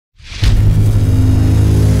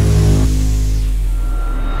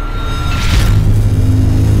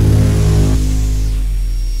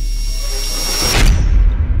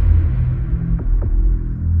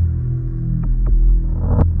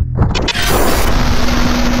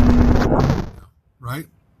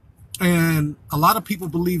And a lot of people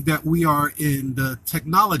believe that we are in the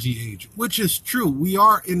technology age, which is true. We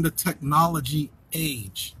are in the technology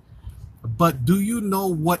age. But do you know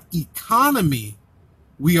what economy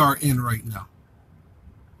we are in right now?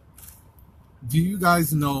 Do you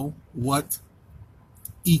guys know what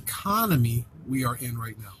economy we are in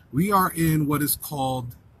right now? We are in what is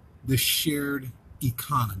called the shared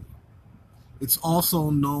economy. It's also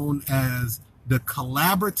known as the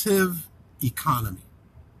collaborative economy.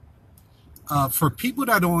 For people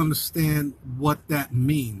that don't understand what that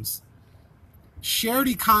means, shared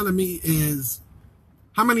economy is,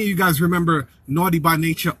 how many of you guys remember Naughty by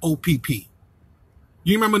Nature OPP?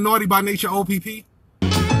 You remember Naughty by Nature OPP?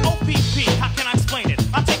 OPP, how can I explain it?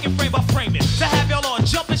 I take it frame by frame it. To have y'all on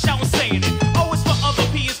jumping, shouting, saying it. O is for other,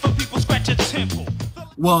 P is for people scratch a temple.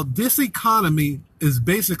 Well, this economy is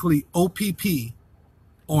basically OPP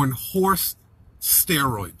on horse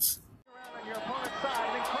steroids.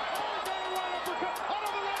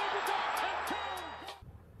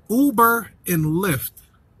 Uber and Lyft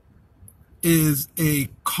is a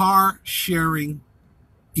car sharing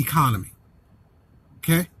economy.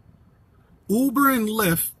 Okay? Uber and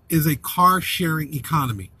Lyft is a car sharing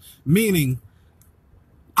economy, meaning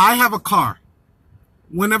I have a car.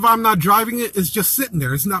 Whenever I'm not driving it, it's just sitting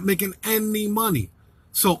there. It's not making any money.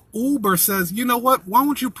 So Uber says, you know what? Why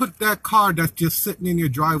don't you put that car that's just sitting in your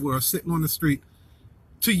driveway or sitting on the street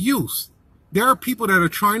to use? There are people that are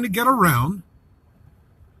trying to get around.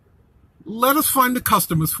 Let us find the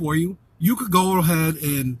customers for you. You could go ahead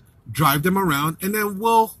and drive them around, and then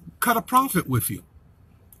we'll cut a profit with you.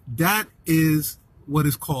 That is what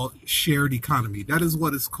is called shared economy. That is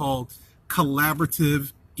what is called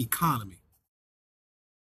collaborative economy.